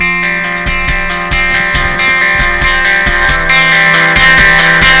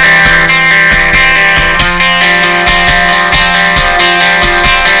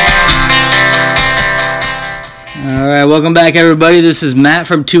Welcome back, everybody. This is Matt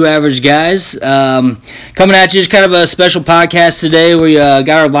from Two Average Guys. Coming at you, just kind of a special podcast today. We got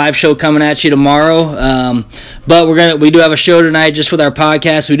our live show coming at you tomorrow, but we do have a show tonight just with our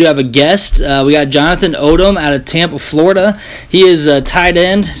podcast. We do have a guest. We got Jonathan Odom out of Tampa, Florida. He is a tight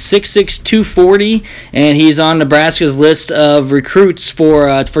end, 6'6", 240, and he's on Nebraska's list of recruits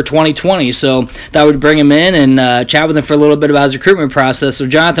for 2020. So thought we'd bring him in and chat with him for a little bit about his recruitment process. So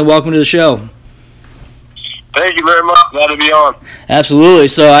Jonathan, welcome to the show. Thank you very much. Glad to be on. Absolutely.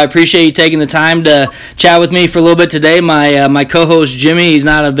 So I appreciate you taking the time to chat with me for a little bit today. My co-host Jimmy, he's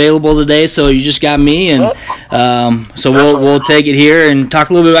not available today, so you just got me, and so we'll take it here and talk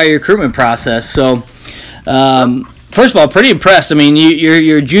a little bit about your recruitment process. So first of all, pretty impressed. I mean,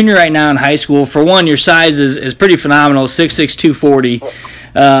 you're a junior right now in high school. For one, your size is pretty phenomenal, 6'6", 240,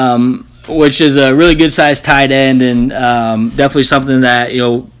 which is a really good size tight end, and definitely something that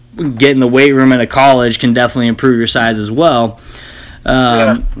getting the weight room in a college can definitely improve your size as well.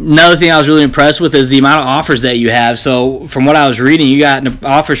 Another thing I was really impressed with is the amount of offers that you have. So from what I was reading, you got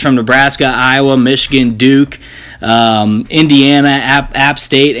offers from Nebraska, Iowa, Michigan, Duke, Indiana, App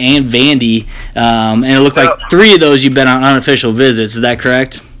State, and Vandy. And it looked like 3 of those you've been on unofficial visits. Is that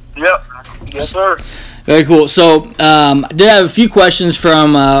correct? Yep. Yes, sir. Very cool. So I did have a few questions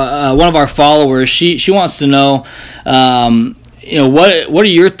from one of our followers. She wants to know what are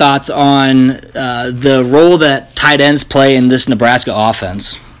your thoughts on the role that tight ends play in this Nebraska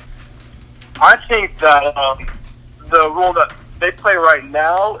offense? I think that the role that they play right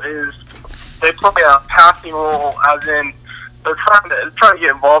now is they play a passing role, as in they're trying to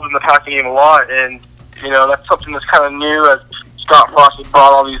get involved in the passing game a lot, and that's something that's kind of new, as Scott Frost has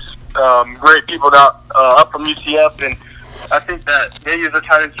brought all these great people up from UCF, and I think that they use their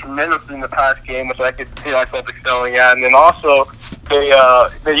tight ends tremendously in the pass game, which I could see myself excelling at. And then also,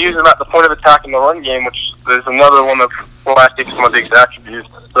 they use them at the point of attack in the run game, which is another one of I think some of the biggest attributes.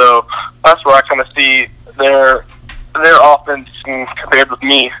 So that's where I kind of see their offense compared with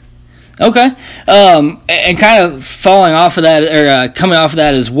me. Okay, and kind of following off of that, or coming off of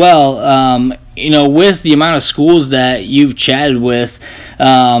that as well, with the amount of schools that you've chatted with,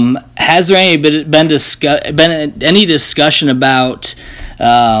 has there been any discussion about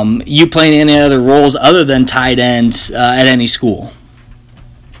you playing any other roles other than tight end at any school?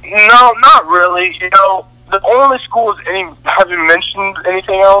 No, not really. The only schools haven't mentioned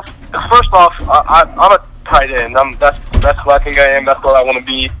anything else. First off, I'm a tight end. That's what I think I am. That's what I want to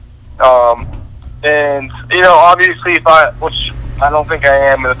be. And obviously, which I don't think I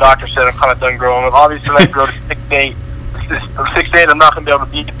am, and the doctor said I'm kind of done growing. But obviously, when I grow to 6'8", I'm not going to be able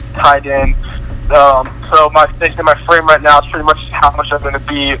to be tight end. So my frame right now is pretty much how much I'm going to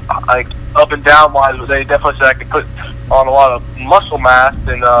be, like up and down wise. But they definitely said I could put on a lot of muscle mass,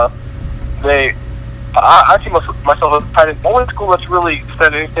 and I see myself as tight end. The only school that's really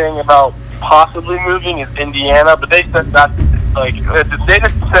said anything about possibly moving is Indiana, but they said that they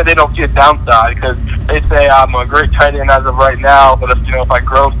just said they don't see a downside, because they say I'm a great tight end as of right now, but if I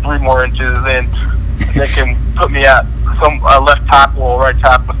grow 3 more inches, then they can put me at some left tackle or right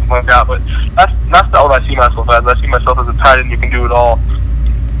tackle, something like that. But that's not what I see myself as. I see myself as a tight end who can do it all.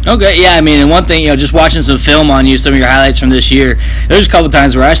 Okay, yeah, I mean, and one thing, just watching some film on you, some of your highlights from this year, there's a couple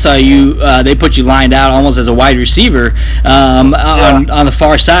times where I saw you, they put you lined out almost as a wide receiver on the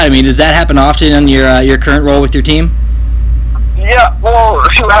far side. I mean, does that happen often in your current role with your team? Yeah, well,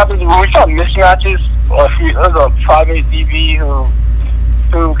 see what happens when we saw mismatches. There's a 5'8" DB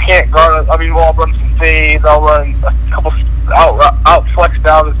who can't guard. I mean, I'll run some fades. I'll run a couple out flex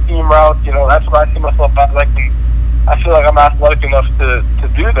down the seam routes. That's what I see myself as. I feel like I'm athletic enough to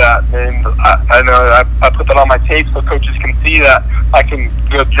do that, and I know I put that on my tape so coaches can see that I can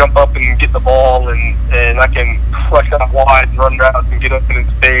jump up and get the ball, and I can flex out wide and run routes and get up in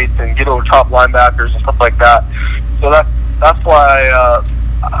space and get over top linebackers and stuff like that. So that's why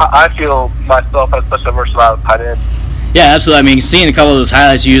I feel myself as such a versatile tight end. Yeah, absolutely. I mean, seeing a couple of those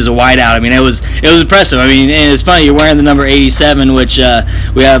highlights you use a wide out, I mean, it was impressive. I mean, and it's funny, you're wearing the number 87, which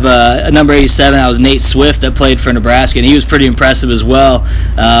we have a number 87. That was Nate Swift that played for Nebraska, and he was pretty impressive as well.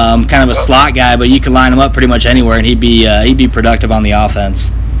 Kind of a slot guy, but you could line him up pretty much anywhere, and he'd be productive on the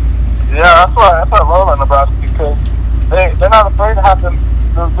offense. Yeah, that's what I love about Nebraska, because they're not afraid to have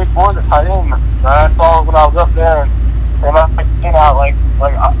those big boys at tight end. I saw when I was up there, and I came out like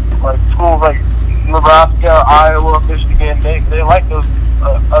schools like Nebraska, Iowa, Michigan. They like those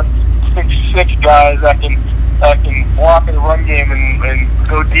 6'6" guys that can block in the run game and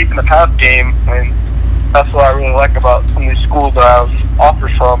go deep in the pass game, and that's what I really like about some of these schools that I was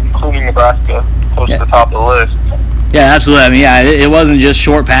offered from, including Nebraska, close to the top of the list. Yeah, absolutely. I mean, yeah, it wasn't just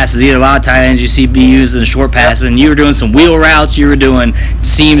short passes either. A lot of tight ends you see be used in short passes, and you were doing some wheel routes. You were doing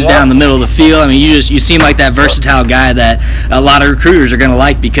seams down the middle of the field. I mean, you seem like that versatile guy that a lot of recruiters are going to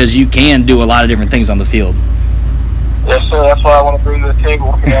like because you can do a lot of different things on the field. Yes, sir. That's what I want to bring to the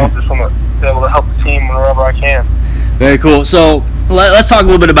table. Just want to be able to help the team whenever I can. Very cool. So let's talk a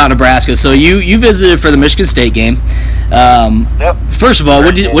little bit about Nebraska. So you visited for the Michigan State game. First of all,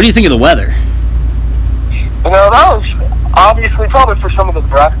 what do you think of the weather? That was obviously probably for some of the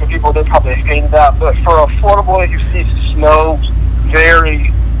Nebraska people, they probably hated that. But for a Florida boy who sees snow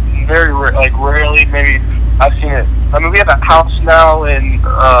very, very rarely, maybe I've seen it. I mean, we have a house now in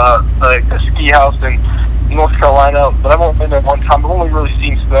like a ski house in North Carolina, but I've only been there one time. I've only really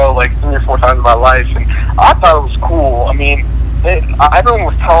seen snow like 3 or 4 times in my life, and I thought it was cool. I mean, everyone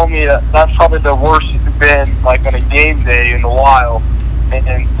was telling me that that's probably the worst it's been like on a game day in a while. And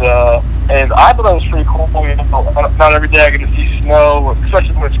I thought that was pretty cool. Not every day I get to see snow,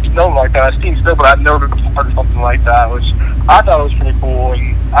 especially when it's snowing like that. I've seen snow, but I've never been a part of something like that, which I thought was pretty cool.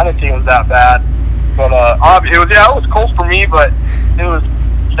 And I didn't think it was that bad. But it was cold for me, but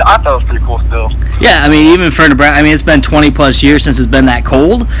I thought it was pretty cool still. Yeah, I mean, even for Nebraska, I mean, it's been 20-plus years since it's been that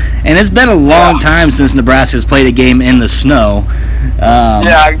cold, and it's been a long time since Nebraska's played a game in the snow.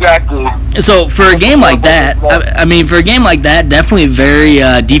 Yeah, exactly. So for a game like that, definitely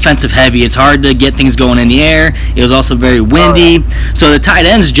very defensive heavy. It's hard to get things going in the air. It was also very windy. So the tight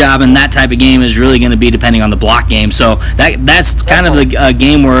end's job in that type of game is really going to be depending on the block game. So that's kind of the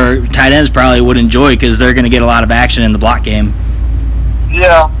game where tight ends probably would enjoy because they're going to get a lot of action in the block game.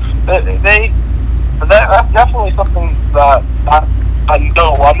 Yeah, that's definitely something that I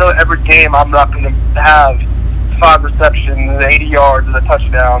know. I know every game I'm not going to have 5 receptions, 80 yards, and a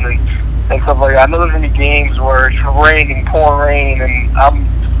touchdown, and stuff like that. I know there's going to be games where it's raining, pouring rain, and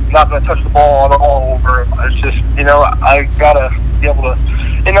I'm not going to touch the ball at all over it. It's just, I got to be able to,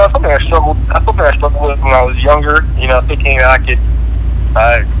 something I struggled with when I was younger, thinking that I could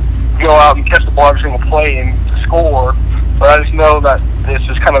go out and catch the ball every single play and score. But I just know that it's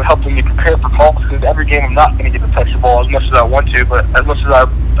just kind of helping me prepare for calls because every game I'm not going to get to touch the ball as much as I want to, but as much as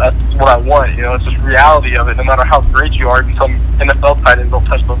that's what I want. It's just reality of it. No matter how great you are, some NFL tight ends don't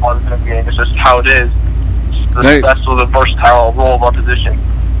touch the ball in the game. It's just how it is. That's the versatile role of our position.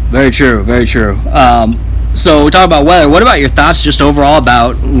 Very true. Very true. So we talk about weather. What about your thoughts just overall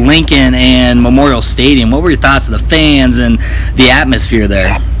about Lincoln and Memorial Stadium? What were your thoughts of the fans and the atmosphere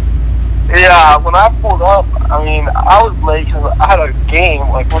there? Yeah, when I pulled up, I mean, I was late because I had a game.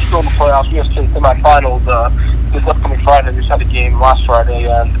 Like, we're still in the playoffs. We just played semifinals this upcoming Friday. We just had a game last Friday.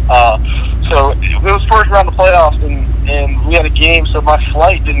 And so it was first round of the playoffs, and we had a game, so my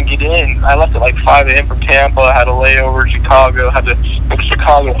flight didn't get in. I left at like 5 a.m. from Tampa. I had a layover in Chicago. Had to go to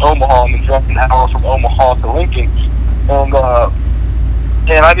Chicago to Omaha, and then drive an hour from Omaha to Lincoln. And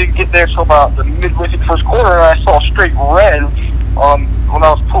I didn't get there until about the midway through the first quarter, and I saw straight red when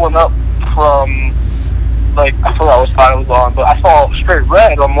I was pulling up from, like, I forgot what side it was on, but I saw straight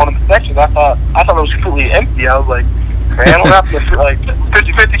red on one of the sections. I thought it was completely empty. I was like, man, what happened to, like,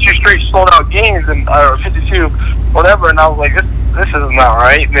 52 straight sold-out games, or 52, whatever, and I was like, this isn't not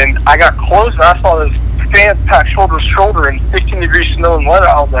right. And then I got close, and I saw this fans packed shoulder to shoulder in 16-degree snow and weather.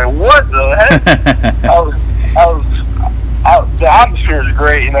 I was like, what the heck? The atmosphere is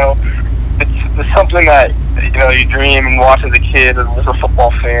great, It's something that, you dream and watch as a kid and as a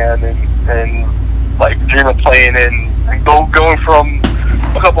football fan and like dream of playing in, and going from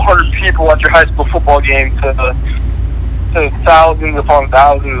a couple hundred people at your high school football game to thousands upon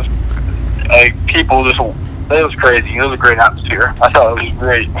thousands people. It was crazy. It was a great atmosphere. I thought it was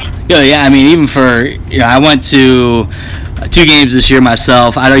great. Yeah, I mean, even for, I went to 2 games this year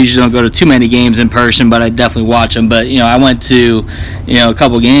myself. I usually don't go to too many games in person, but I definitely watch them. But, I went to, a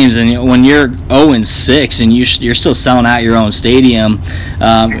couple games, and when you're 0-6 and you're still selling out your own stadium,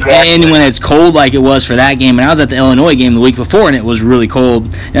 exactly. And when it's cold like it was for that game, and I was at the Illinois game the week before, and it was really cold.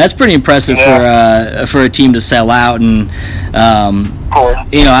 And that's pretty impressive for a team to sell out. And,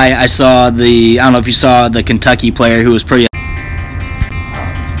 I saw I don't know if you saw the Kentucky player who was pretty.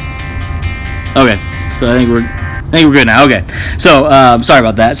 Okay, so I think we're good now. Okay, so sorry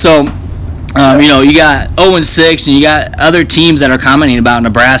about that. So, you got 0-6, and you got other teams that are commenting about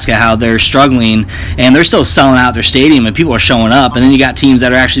Nebraska, how they're struggling, and they're still selling out their stadium, and people are showing up. And then you got teams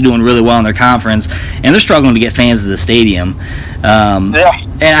that are actually doing really well in their conference, and they're struggling to get fans to the stadium. And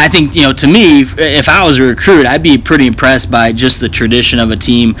I think, to me, if I was a recruit, I'd be pretty impressed by just the tradition of a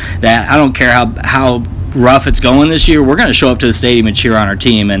team that I don't care how rough it's going this year, we're going to show up to the stadium and cheer on our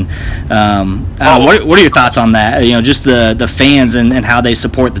team. And what are your thoughts on that? Just the fans and how they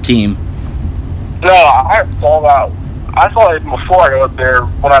support the team. No, I saw that I saw it before I got up there.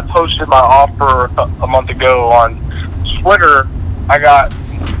 When I posted my offer a month ago on Twitter, I got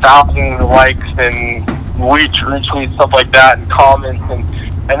thousands of likes and retweets, stuff like that, and comments, and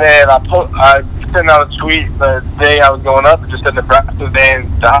then I sent out a tweet the day I was going up. It just said Nebraska fans,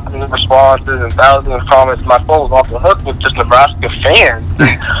 thousands of responses and thousands of comments. My phone was off the hook with just Nebraska fans.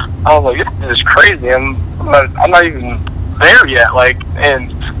 I was like, this is crazy. I'm not even there yet. Like, and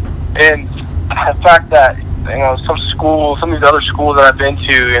the fact that, you know, some of these other schools that I've been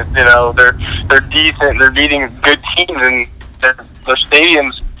to, you know, they're decent, they're beating good teams, and their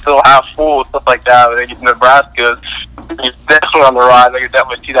stadiums still half full, stuff like that. When they get to Nebraska, it's definitely on the rise. I could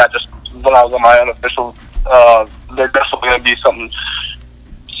definitely see that just when I was on my unofficial. They're definitely going to be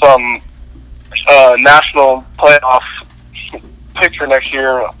some national playoff picture next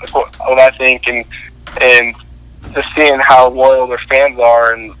year, what I think, and just seeing how loyal their fans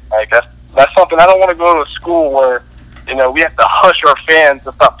are, and like that's something. I don't want to go to a school where, you know, we have to hush our fans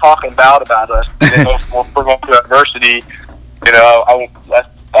to stop talking bad about us. You know, if we're going to adversity, you know,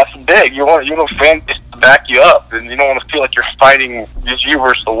 that's big. You want fans to back you up, and you don't want to feel like you're fighting just you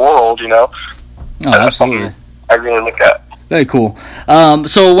versus the world. You know, oh, absolutely. I really look at. Very cool.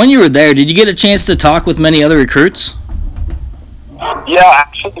 So when you were there, did you get a chance to talk with many other recruits? Yeah,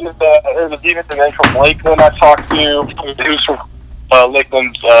 actually, there's a defensive end from Lakeland I talked to. He was from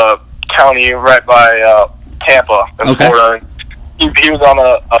Lakeland County, right by Tampa in Florida. He was on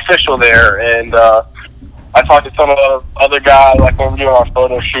an official there, and I talked to some of the other guys, like when we were doing our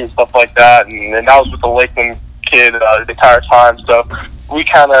photo shoot, stuff like that, and that was with the Lakeland kid the entire time. So we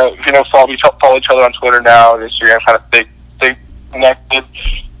kind of, you know, follow each other on Twitter now and Instagram, kind of stay connected.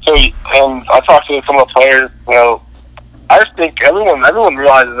 So, and I talked to some of the players. You know, I just think everyone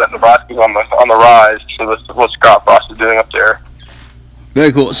realizes that Nebraska's on the rise. So that's what Scott Frost is doing up there.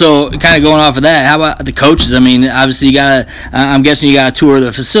 Very cool. So, kind of going off of that, how about the coaches? I mean, obviously, I'm guessing you got to tour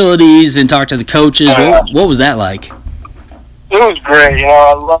the facilities and talk to the coaches. What was that like? It was great. You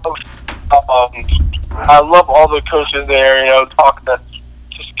know, I love all the coaches there. You know, talking to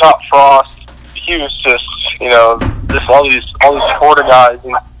Scott Frost, he was just, you know, just all these Florida guys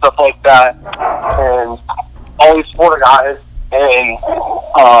and stuff like that, and all these Florida guys, and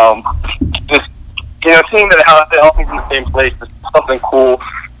just, you know, seeing that how they all come from the same place is something cool,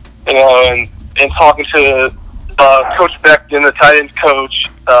 you know, and talking to Coach Beckton, the tight end coach,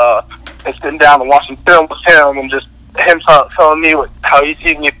 and sitting down and watching film with him, and just him telling me how he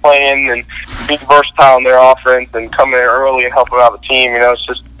sees me playing and being versatile in their offense and coming in early and helping out the team. You know, it's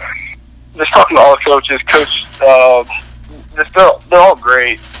just talking to all the coaches. They're all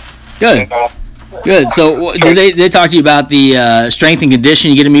great. Good. You know? Good. So, did they talk to you about the strength and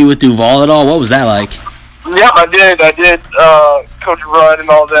conditioning? You get to meet with Duval at all? What was that like? Yeah, I did. Coach Rudd and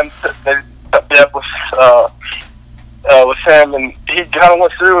all of them, they set me up with him, and he kind of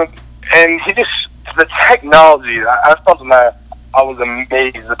went through, and he just, the technology, that's something that I was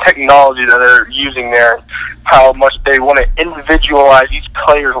amazed. The technology that they're using there, how much they want to individualize each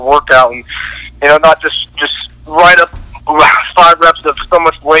player's workout, and, you know, not just write up 5 reps of so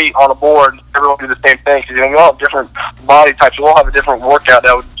much weight on a board, everyone do the same thing. Because, you know, we all have different body types. We all have a different workout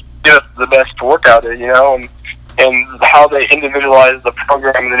that would get us the best workout, you know, and how they individualize the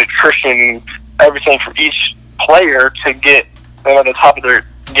program and the nutrition, everything for each player to get them at the top of their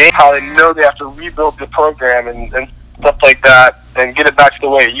game. How they know they have to rebuild the program and stuff like that and get it back to the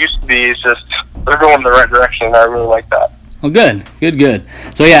way it used to be. It's just, they're going in the right direction, and I really like that. Well, good.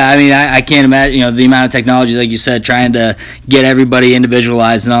 So, yeah, I mean, I can't imagine, you know, the amount of technology, like you said, trying to get everybody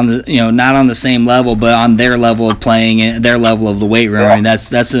individualized and on the, you know, not on the same level, but on their level of playing and their level of the weight room. Yeah. I mean,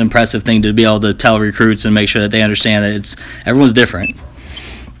 that's an impressive thing to be able to tell recruits and make sure that they understand that everyone's different.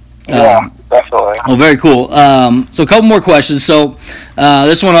 Yeah, definitely. Well, very cool. So a couple more questions. So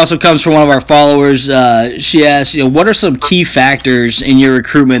this one also comes from one of our followers. She asked, you know, what are some key factors in your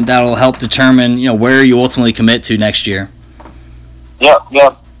recruitment that will help determine, you know, where you ultimately commit to next year?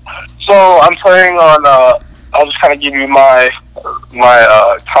 Yep. So I'm planning on, I'll just kind of give you my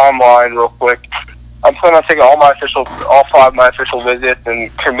timeline real quick. I'm planning on taking all 5 of my official visits and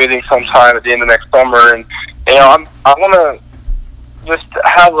committing sometime at the end of next summer. And, you know, I want to just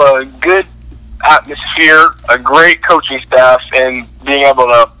have a good atmosphere, a great coaching staff, and being able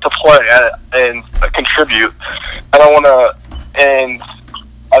to play and contribute. I don't want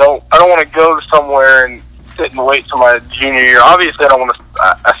to go to somewhere and sit and wait till my junior year. Obviously, I don't want to.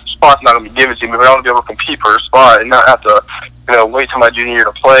 A spot's not going to be given to me, but I want to be able to compete for a spot and not have to, you know, wait till my junior year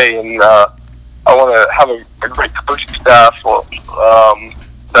to play. And I want to have a great coaching staff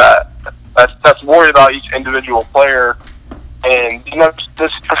that's worried about each individual player And just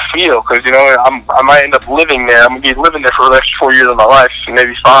to feel, because I might end up living there. I'm gonna be living there for the next 4 years of my life,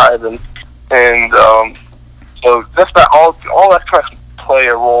 maybe 5, and so just that all that kind of play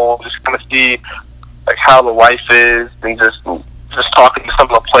a role. Just kind of see like how the life is, and just talking to some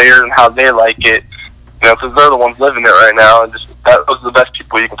of the players and how they like it. Because they're the ones living it right now, and just those are the best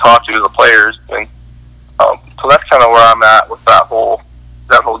people you can talk to, the players, and so that's kind of where I'm at with that whole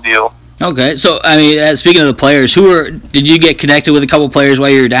deal. Okay, so I mean, speaking of the players, did you get connected with a couple players while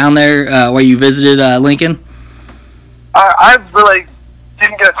you were down there, while you visited Lincoln? I really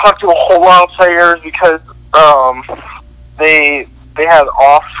didn't get to talk to a whole lot of players because they had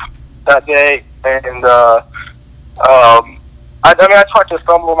off that day, and I talked to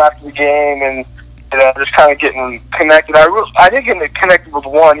some of them after the game, and just kind of getting connected. I did get connected with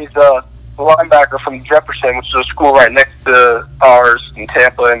one. He's a linebacker from Jefferson, which is a school right next to ours in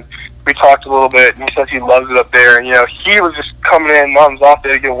Tampa, and we talked a little bit, and he says he loves it up there. And he was just coming in on his off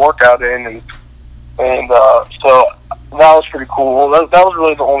day to get a workout in, and so that was pretty cool. That was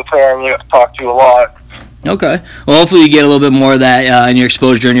really the only player I really got to talk to a lot. Okay. Well, hopefully you get a little bit more of that in your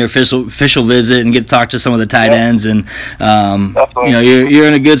exposure during your official visit, and get to talk to some of the tight ends. And you're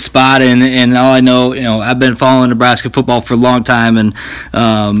in a good spot. And all I know, I've been following Nebraska football for a long time, and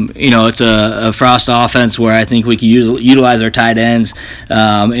it's a Frost offense where I think we can utilize our tight ends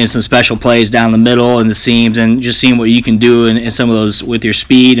in some special plays down the middle and the seams, and just seeing what you can do in some of those with your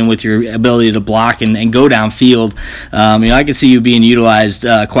speed and with your ability to block and go downfield. I can see you being utilized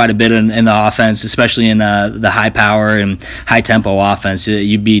quite a bit in the offense, especially in the high power and high tempo offense.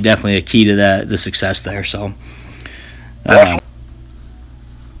 You'd be definitely a key to the success there. So, all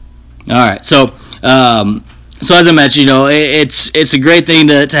right. So as I mentioned, it's a great thing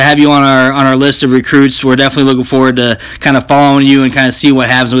to have you on our list of recruits. We're definitely looking forward to kind of following you and kind of see what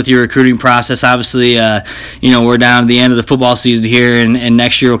happens with your recruiting process. Obviously, we're down to the end of the football season here, and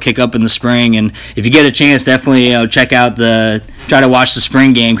next year will kick up in the spring. And if you get a chance, definitely try to watch the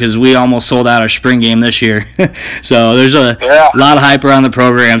spring game, because we almost sold out our spring game this year. So there's a lot of hype around the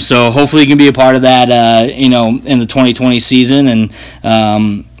program. So hopefully you can be a part of that, in the 2020 season.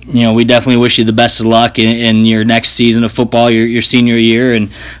 And we definitely wish you the best of luck in your next season of football, your senior year,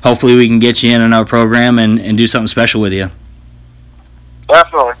 and hopefully we can get you in our program and do something special with you.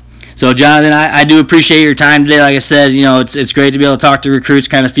 Definitely. So, Jonathan, I do appreciate your time today. Like I said, it's great to be able to talk to recruits,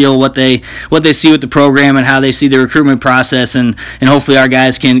 kind of feel what they see with the program and how they see the recruitment process, and hopefully our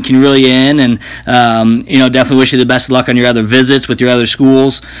guys can really in, and definitely wish you the best of luck on your other visits with your other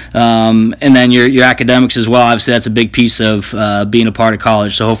schools, and then your academics as well. Obviously, that's a big piece of being a part of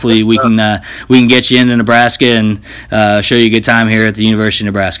college. So hopefully we can get you into Nebraska and show you a good time here at the University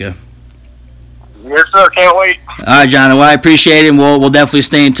of Nebraska. Yes, sir. Can't wait. All right, Jonathan. Well, I appreciate it, and we'll definitely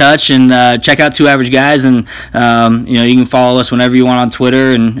stay in touch, and check out Two Average Guys, and you can follow us whenever you want on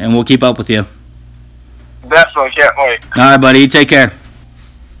Twitter, and we'll keep up with you. Definitely. Can't wait. All right, buddy. You take care.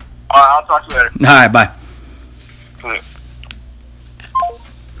 All right, I'll talk to you later. All right, bye.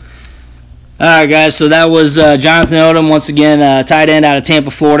 All right, guys, so that was Jonathan Odom, once again, tight end out of Tampa,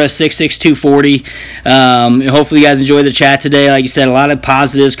 Florida, 6'6", 240. Hopefully you guys enjoyed the chat today. Like you said, a lot of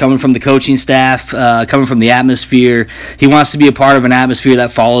positives coming from the coaching staff, coming from the atmosphere. He wants to be a part of an atmosphere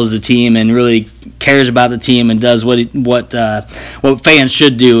that follows the team and really cares about the team and does what fans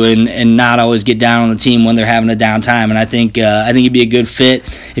should do, and not always get down on the team when they're having a downtime. And I think he'd be a good fit.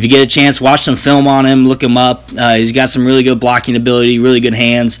 If you get a chance, watch some film on him, look him up. He's got some really good blocking ability, really good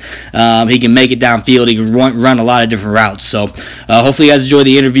hands. He can make it downfield. He can run a lot of different routes. So hopefully you guys enjoy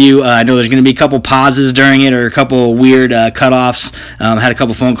the interview. I know there's going to be a couple pauses during it, or a couple weird cutoffs. Had a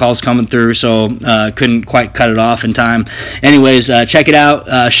couple phone calls coming through, so couldn't quite cut it off in time. Anyways, check it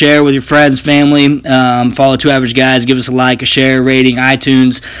out. Share with your friends, family. Follow Two Average Guys. Give us a like, a share, rating,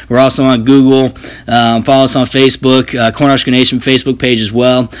 iTunes. We're also on Google. Follow us on Facebook, Cornhusker Nation Facebook page as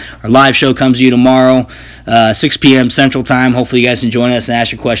well. Our live show comes to you tomorrow, 6 p.m. Central Time. Hopefully you guys can join us and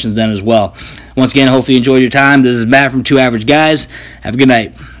ask your questions then as well. Once again, hopefully you enjoyed your time. This is Matt from Two Average Guys. Have a good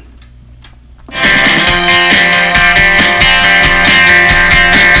night.